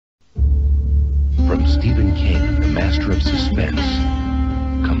Stephen King, the master of suspense,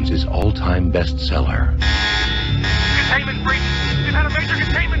 comes his all-time bestseller. Containment breach! We've had a major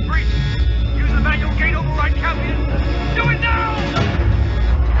containment breach! Use the manual gate override, Campion! Do it now!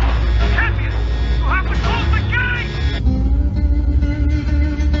 Campion! You have to close the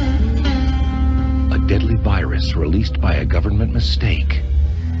gate! A deadly virus released by a government mistake.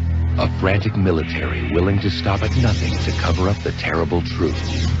 A frantic military willing to stop at nothing to cover up the terrible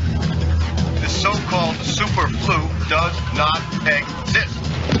truth. The so-called super flu does not exist.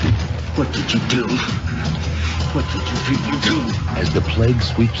 What did you do? What did you people do? As the plague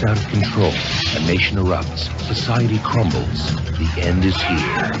sweeps out of control, a nation erupts, society crumbles, the end is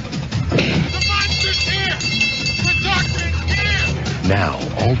here. The monster's here! The doctor's here! Now,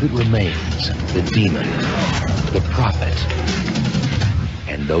 all that remains, the demon, the prophet,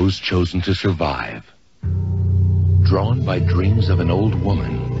 and those chosen to survive. Drawn by dreams of an old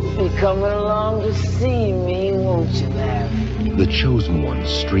woman, You're coming along to see me, won't you, Larry? the chosen ones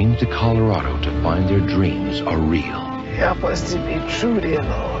stream to Colorado to find their dreams are real. Help us to be true, dear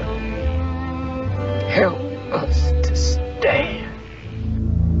Lord. Help us to stand.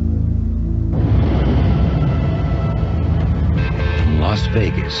 In Las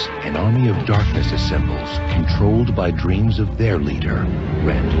Vegas, an army of darkness assembles, controlled by dreams of their leader,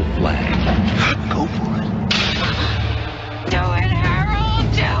 Randall Flagg. Go for it. Do it,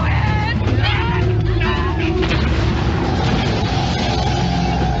 Harold, do it!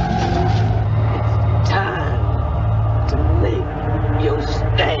 It's time to make your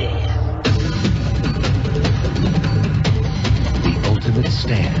stand. The ultimate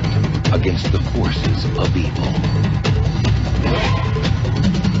stand against the forces of evil.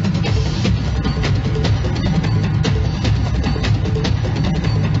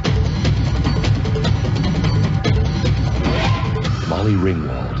 Molly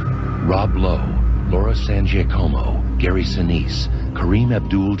Ringwald, Rob Lowe, Laura San Giacomo, Gary Sinise, Kareem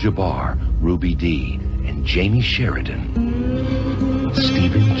Abdul-Jabbar, Ruby Dee, and Jamie Sheridan.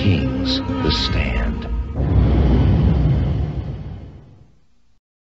 Stephen King's The Stand.